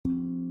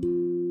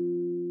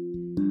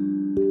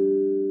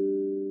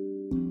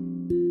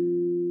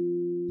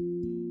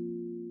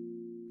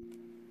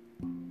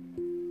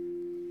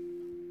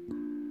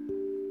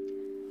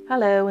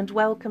Hello and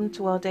welcome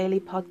to our daily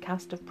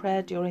podcast of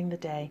prayer during the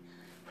day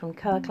from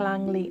Kirk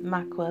Langley,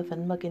 Mackworth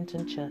and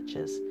Muggington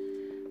churches.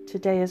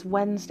 Today is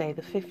Wednesday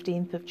the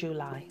 15th of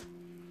July.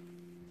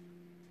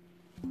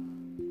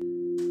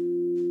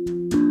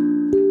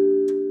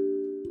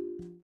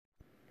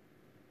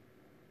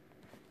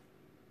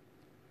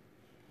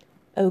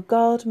 O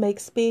God, make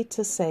speed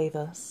to save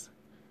us.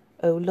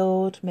 O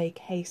Lord, make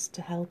haste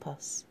to help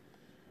us.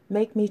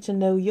 Make me to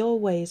know your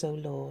ways, O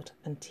Lord,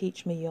 and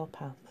teach me your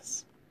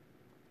paths.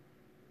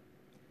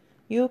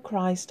 You,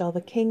 Christ, are the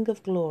King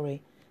of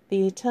glory,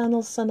 the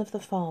eternal Son of the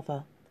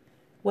Father.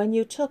 When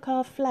you took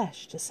our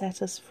flesh to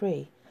set us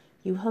free,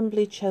 you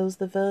humbly chose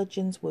the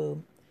Virgin's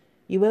womb.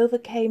 You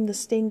overcame the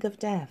sting of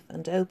death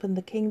and opened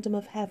the kingdom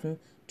of heaven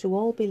to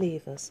all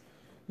believers.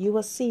 You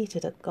are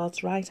seated at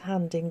God's right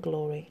hand in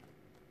glory.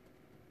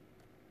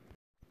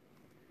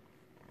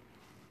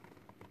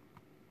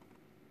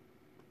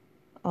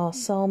 Our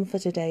psalm for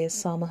today is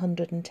Psalm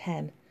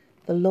 110.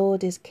 The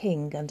Lord is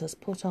King and has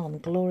put on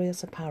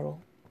glorious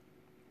apparel.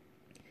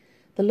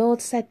 The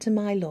Lord said to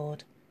my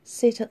Lord,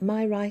 sit at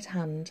my right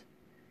hand,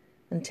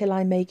 until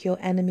I make your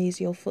enemies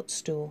your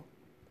footstool.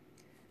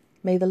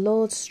 May the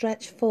Lord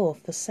stretch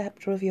forth the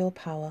sceptre of your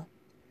power.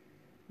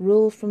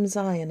 Rule from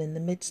Zion in the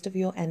midst of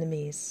your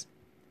enemies.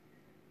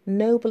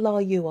 Noble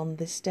are you on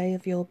this day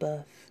of your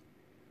birth.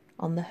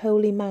 On the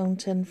holy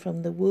mountain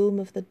from the womb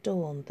of the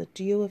dawn, the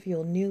dew of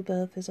your new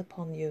birth is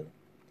upon you.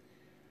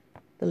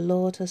 The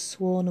Lord has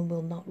sworn and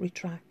will not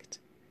retract.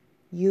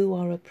 You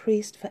are a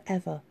priest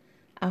forever,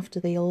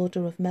 after the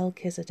order of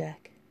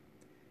Melchizedek.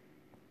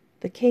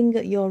 The King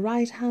at your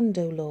right hand,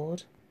 O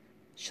Lord,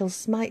 shall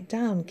smite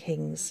down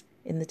kings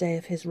in the day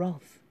of his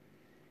wrath.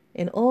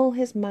 In all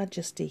his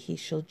majesty he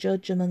shall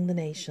judge among the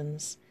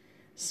nations,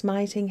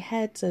 smiting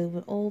heads over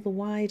all the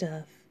wide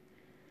earth.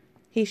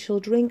 He shall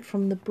drink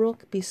from the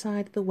brook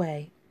beside the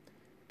way,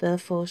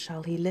 therefore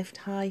shall he lift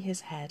high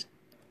his head.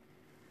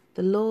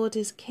 The Lord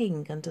is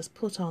King and has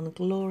put on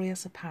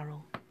glorious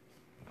apparel.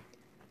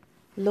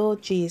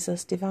 Lord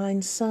Jesus,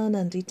 divine Son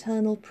and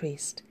eternal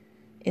Priest,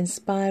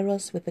 inspire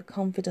us with the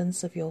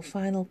confidence of your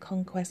final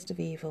conquest of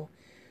evil,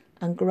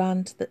 and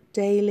grant that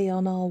daily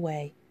on our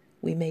way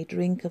we may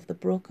drink of the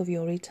brook of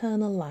your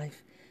eternal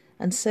life,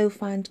 and so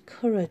find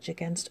courage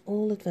against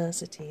all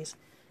adversities,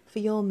 for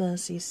your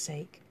mercy's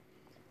sake.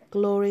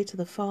 Glory to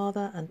the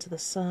Father, and to the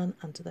Son,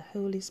 and to the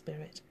Holy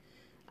Spirit,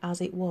 as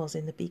it was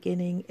in the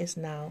beginning, is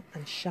now,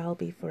 and shall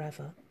be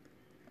forever.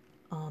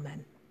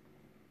 Amen.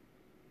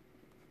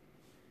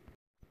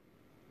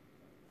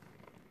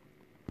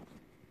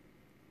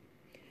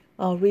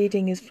 Our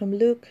reading is from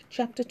Luke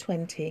chapter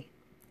 20.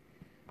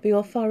 The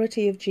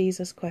authority of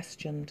Jesus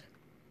questioned.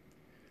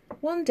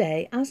 One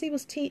day, as he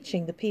was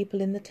teaching the people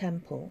in the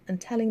temple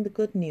and telling the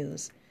good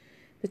news,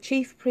 the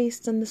chief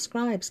priests and the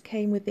scribes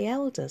came with the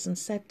elders and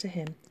said to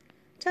him,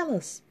 Tell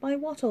us, by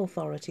what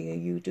authority are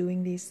you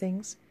doing these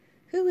things?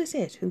 Who is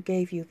it who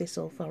gave you this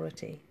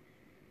authority?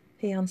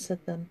 He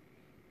answered them,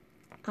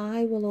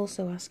 I will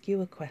also ask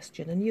you a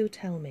question, and you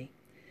tell me.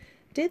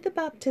 Did the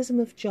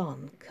baptism of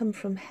John come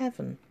from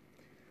heaven,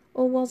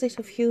 or was it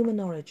of human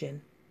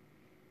origin?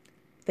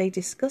 They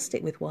discussed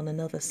it with one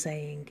another,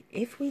 saying,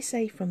 If we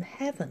say from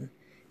heaven,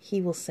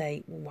 he will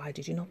say, Why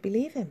did you not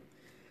believe him?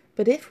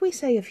 But if we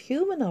say of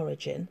human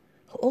origin,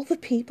 all the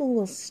people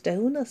will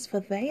stone us, for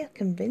they are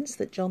convinced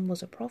that John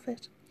was a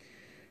prophet.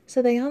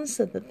 So they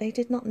answered that they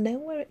did not know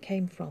where it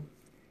came from.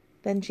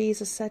 Then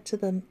Jesus said to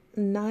them,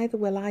 Neither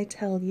will I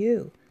tell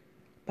you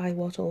by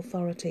what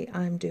authority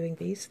I am doing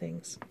these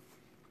things.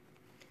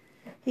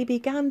 He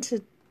began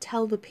to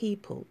tell the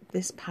people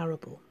this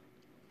parable.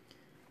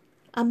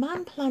 A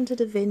man planted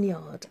a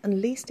vineyard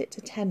and leased it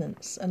to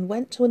tenants and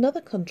went to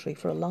another country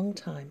for a long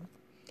time.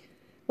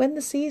 When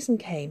the season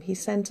came, he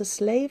sent a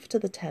slave to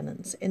the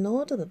tenants in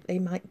order that they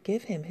might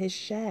give him his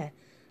share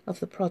of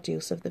the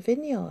produce of the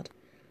vineyard.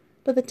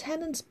 But the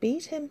tenants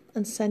beat him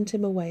and sent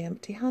him away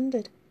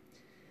empty-handed.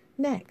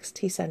 Next,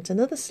 he sent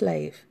another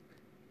slave.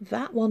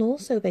 That one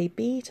also they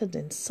beat and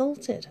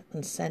insulted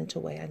and sent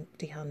away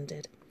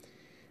empty-handed.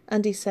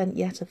 And he sent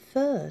yet a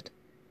third.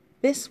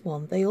 This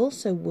one they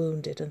also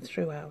wounded and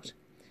threw out.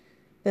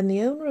 Then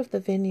the owner of the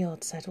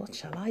vineyard said, What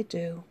shall I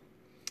do?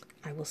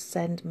 I will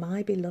send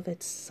my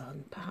beloved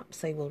son. Perhaps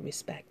they will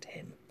respect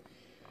him.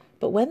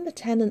 But when the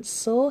tenants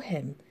saw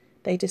him,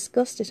 they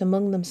discussed it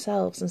among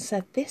themselves and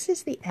said, This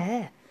is the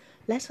heir.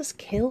 Let us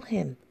kill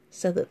him,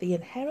 so that the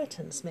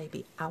inheritance may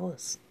be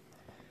ours.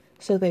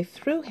 So they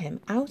threw him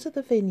out of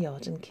the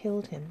vineyard and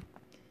killed him.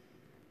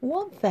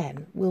 What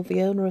then will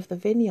the owner of the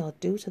vineyard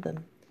do to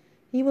them?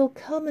 He will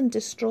come and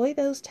destroy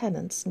those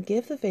tenants and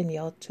give the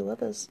vineyard to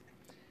others.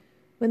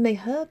 When they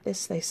heard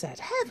this, they said,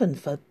 Heaven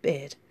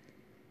forbid!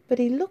 But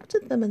he looked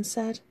at them and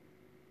said,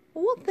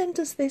 What then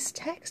does this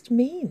text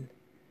mean?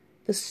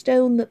 The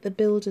stone that the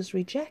builders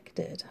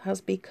rejected has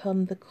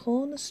become the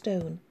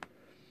cornerstone.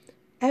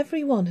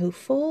 Everyone who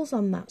falls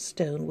on that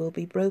stone will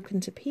be broken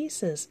to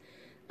pieces,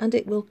 and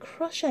it will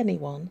crush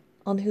anyone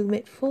on whom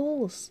it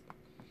falls.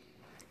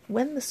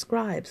 When the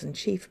scribes and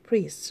chief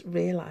priests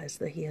realized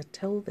that he had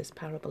told this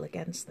parable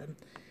against them,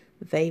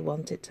 they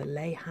wanted to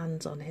lay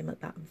hands on him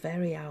at that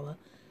very hour,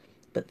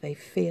 but they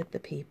feared the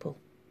people.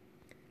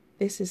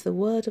 This is the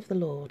word of the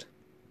Lord.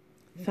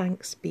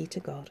 Thanks be to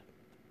God.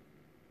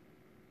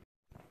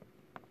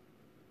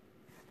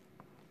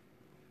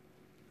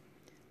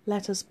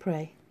 Let us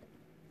pray.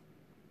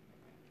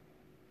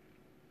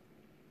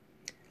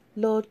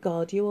 Lord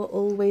God, you are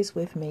always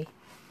with me.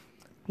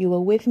 You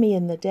are with me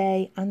in the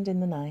day and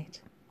in the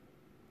night.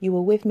 You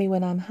are with me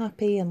when I'm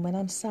happy and when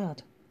I'm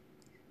sad.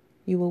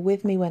 You are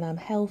with me when I'm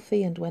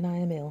healthy and when I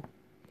am ill.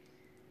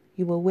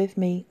 You are with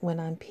me when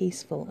I'm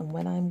peaceful and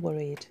when I'm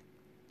worried.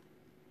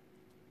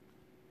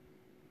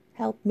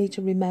 Help me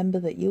to remember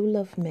that you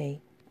love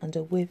me and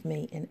are with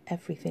me in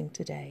everything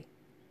today.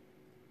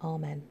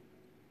 Amen.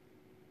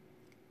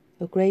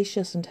 O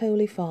gracious and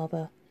holy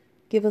Father,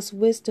 give us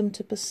wisdom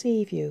to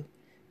perceive you,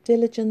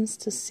 diligence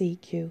to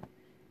seek you,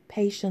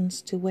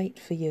 patience to wait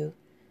for you,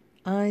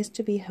 eyes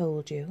to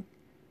behold you,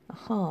 a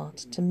heart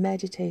to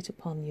meditate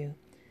upon you,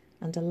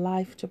 and a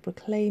life to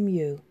proclaim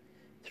you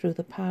through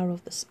the power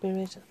of the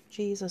Spirit of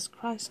Jesus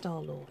Christ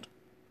our Lord.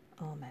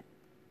 Amen.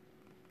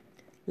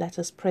 Let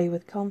us pray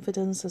with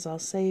confidence as our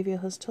Saviour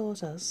has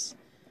taught us.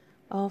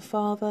 Our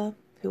Father,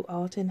 who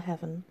art in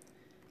heaven,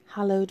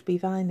 hallowed be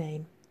thy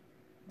name.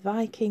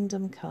 Thy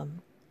kingdom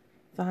come,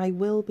 thy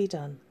will be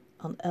done,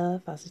 on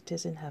earth as it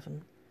is in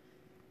heaven.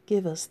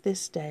 Give us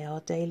this day our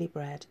daily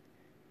bread,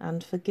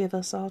 and forgive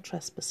us our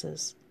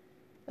trespasses,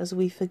 as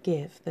we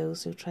forgive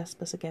those who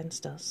trespass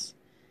against us.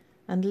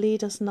 And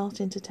lead us not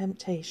into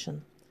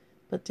temptation,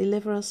 but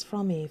deliver us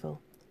from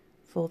evil.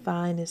 For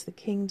thine is the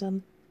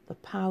kingdom, the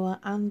power,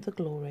 and the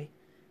glory,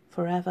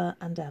 for ever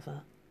and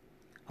ever.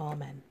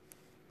 Amen.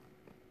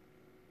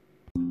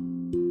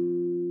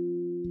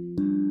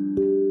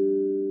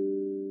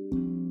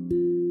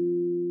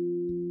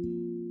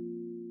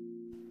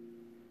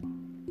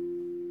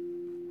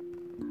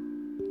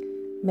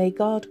 May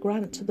God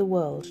grant to the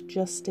world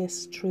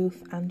justice,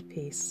 truth, and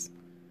peace.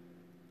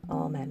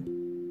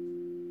 Amen.